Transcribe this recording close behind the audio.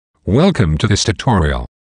Welcome to this tutorial.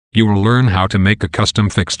 You will learn how to make a custom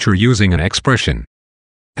fixture using an expression.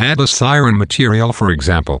 Add a siren material, for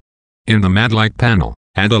example. In the MadLight panel,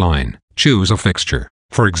 add a line, choose a fixture,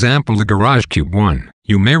 for example the Garage Cube 1.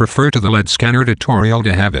 You may refer to the LED scanner tutorial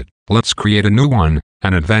to have it. Let's create a new one,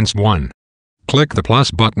 an advanced one. Click the plus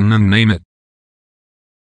button and name it.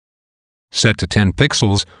 Set to 10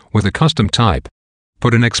 pixels, with a custom type.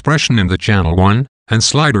 Put an expression in the channel 1, and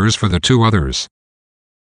sliders for the two others.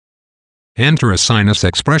 Enter a sinus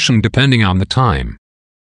expression depending on the time.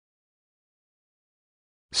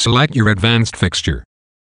 Select your advanced fixture.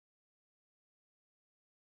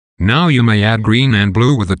 Now you may add green and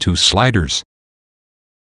blue with the two sliders.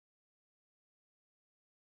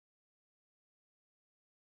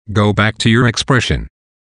 Go back to your expression.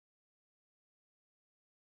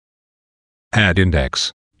 Add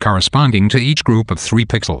index, corresponding to each group of 3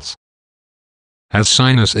 pixels. As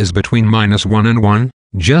sinus is between -1 and 1,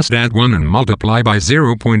 just add 1 and multiply by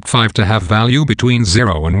 0.5 to have value between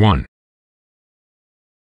 0 and 1.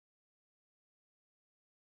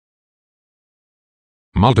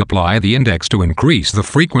 Multiply the index to increase the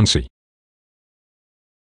frequency.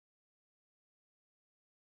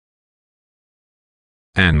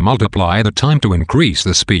 And multiply the time to increase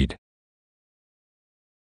the speed.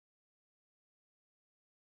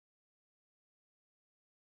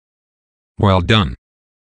 Well done.